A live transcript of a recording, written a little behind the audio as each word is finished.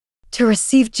to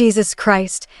receive Jesus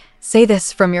Christ, say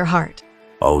this from your heart.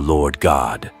 O Lord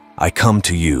God, I come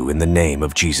to you in the name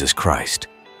of Jesus Christ.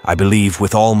 I believe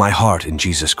with all my heart in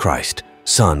Jesus Christ,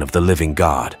 Son of the living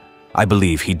God. I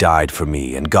believe he died for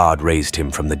me and God raised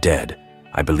him from the dead.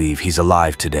 I believe he's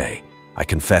alive today. I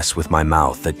confess with my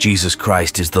mouth that Jesus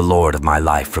Christ is the Lord of my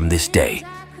life from this day.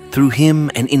 Through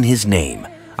him and in his name,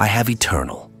 I have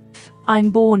eternal. I'm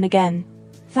born again.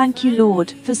 Thank you, Lord,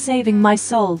 for saving my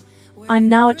soul. I'm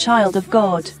now a child of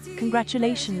God.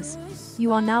 Congratulations.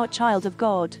 You are now a child of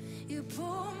God. You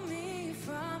pull me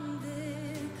from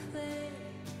the clay.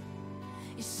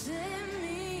 You set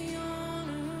me on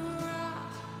a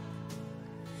rock.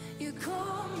 You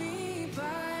call me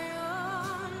by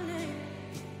your name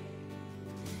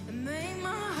and make my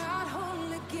heart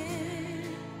whole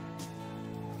again.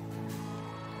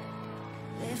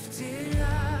 Lift it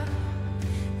up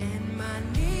and my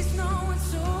knees know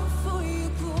it's all for your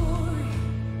glory.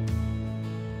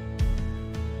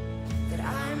 That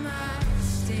I might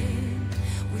stand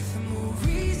with more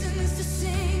reasons to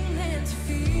sing than to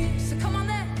fear. So come on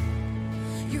then.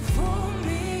 You pull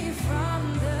me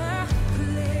from the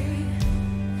clay.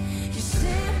 You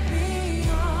set me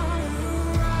on a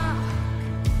rock.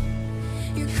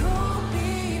 You call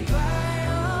me by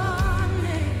your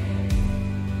name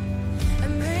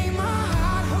and make my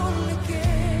heart whole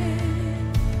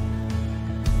again.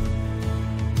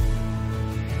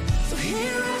 So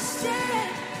here I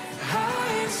stand,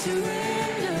 I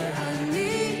surrender, I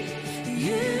need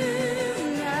you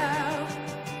now.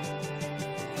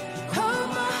 Hold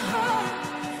my heart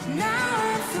now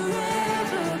and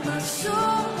forever. My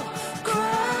soul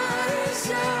cries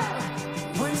out.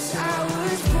 Once I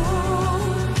was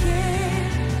broken,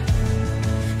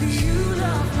 you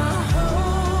loved my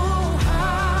whole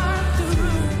heart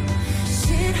through.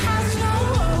 Sin has no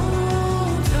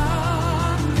hold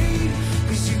on me,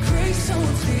 'cause your grace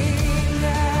holds me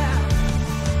now.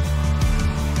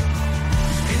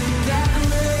 In that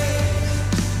place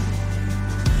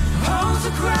holds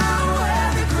the ground where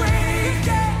the grave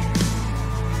gate,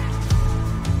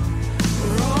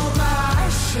 where all my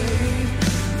shame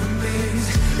remains,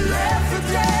 left for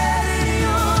dead in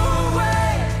your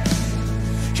way.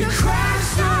 You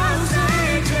crashed those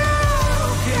angel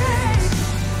gates.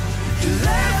 You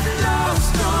left no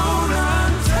stone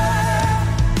unturned.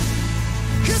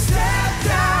 You stepped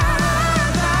out of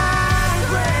my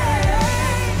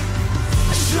grave,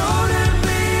 showed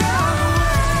me a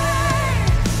way.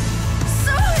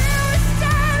 So here I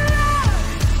stand, Lord.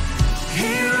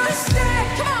 Here I stand.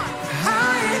 Come on.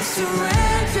 I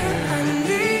surrender. I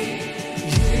need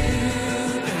you.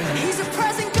 He's a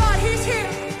present God. He's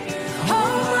here.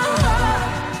 Hold my heart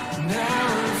now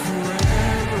and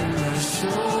forever. My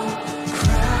soul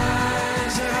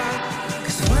cries out.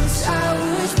 'Cause once I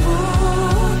was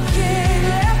broken,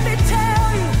 let me tell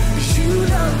you, you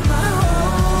love my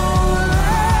whole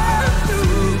life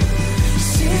through.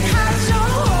 Sin has no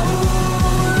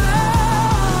hold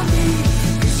on me,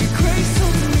 'cause your grace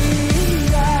holds me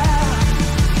now.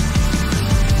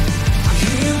 I'm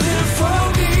healed and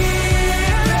forgiven.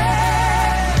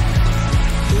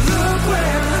 Look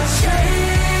where the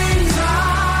chains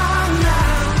are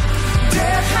now.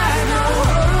 Death has no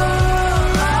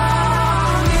hold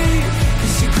on me,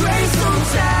 'cause your grace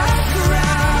holds that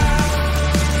ground.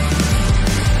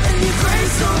 And your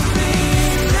grace holds me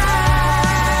now.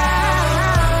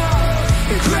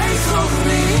 Your grace holds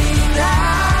me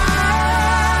now.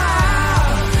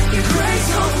 Your grace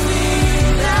holds me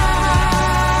now.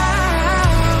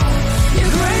 Your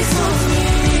grace holds me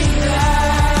now.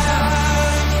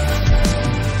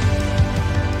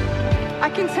 I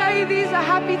can tell you these are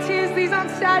happy tears, these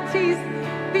aren't sad tears.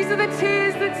 These are the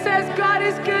tears that says God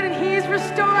is good and he is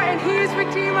restorer and he is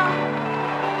redeemer.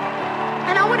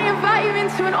 And I want to invite you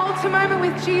into an altar moment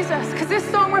with Jesus, because this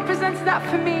song represents that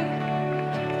for me.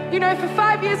 You know, for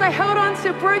 5 years I held on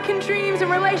to broken dreams and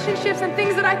relationships and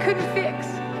things that I couldn't fix.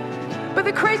 But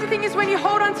the crazy thing is when you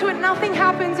hold on to it, nothing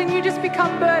happens and you just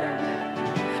become burdened.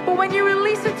 But when you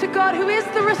release it to God, who is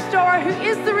the restorer, who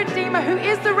is the redeemer, who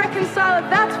is the reconciler,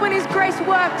 that's when his grace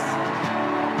works.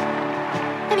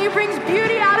 And he brings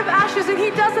beauty out of ashes, and he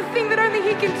does a thing that only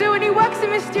he can do, and he works in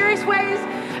mysterious ways.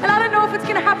 And I don't know if it's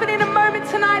going to happen in a moment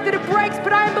tonight that it breaks,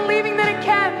 but I am believing that it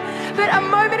can. That a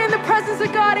moment in the presence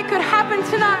of God, it could happen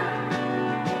tonight.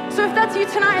 So if that's you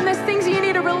tonight and there's things that you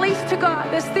need to release to God,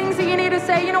 there's things that you need to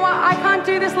say, you know what, I can't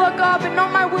do this, Lord God, but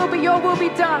not my will, but your will be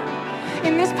done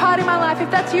in this part of my life. If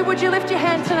that's you, would you lift your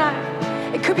hand tonight?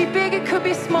 It could be big, it could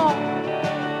be small.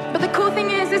 But the cool thing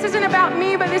is, this isn't about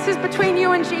me, but this is between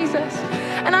you and Jesus.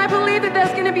 And I believe that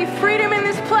there's going to be freedom in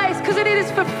this place, because it is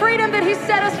for freedom that he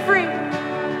set us free.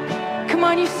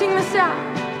 on, you sing this out.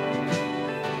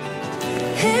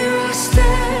 Here I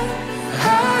stand,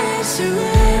 I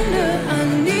surrender, I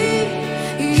need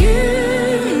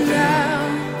you now.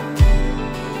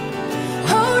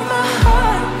 Hold my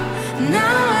heart,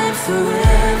 now and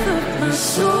forever, my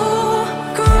soul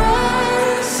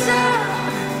cries out.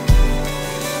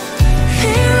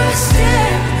 Here I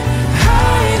stand,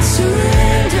 I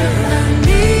surrender, I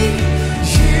need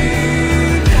you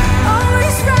now.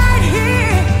 Always right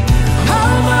here,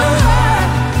 hold my heart,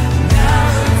 now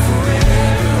and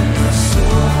forever, my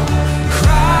soul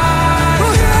cries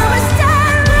out. Here I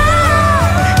stand,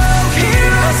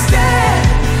 here I stand,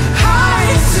 I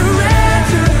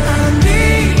surrender, I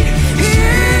need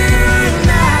you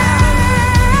now.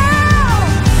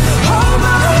 Hold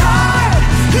my heart,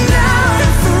 now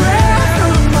and forever,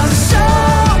 my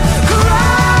soul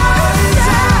cries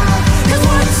out. 'Cause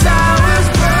once I was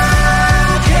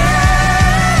broken,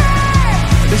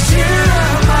 but you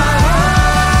love my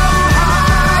whole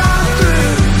heart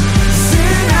through.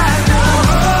 Sin has no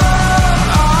hold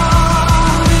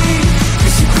on me,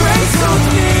 'cause your grace owns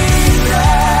me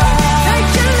now. Thank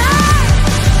you, Lord.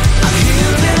 I'm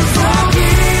healed and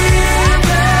forgiven.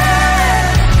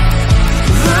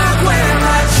 Look where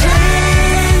my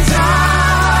chains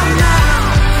are now.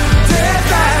 Death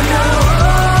had no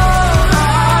hold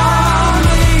on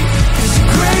me, 'cause your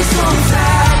grace owns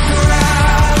that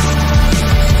ground.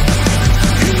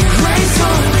 And your grace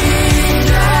owns me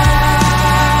now.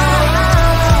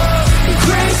 Your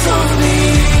grace owns me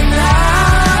now.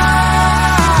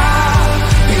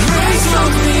 Your grace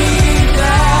owns me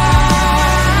now.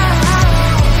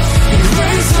 Your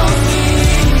grace owns me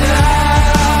now.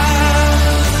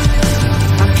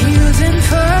 I'm healed and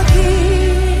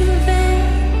forgiven.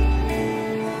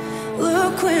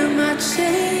 Look where my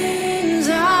chains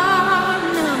are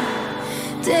now.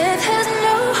 Death has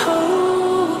no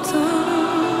hold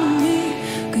on me,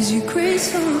 'cause your grace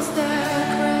owns that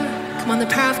ground. Come on,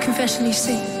 the power of confession, you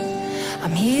sing.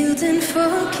 I'm healed and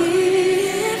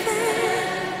forgiven.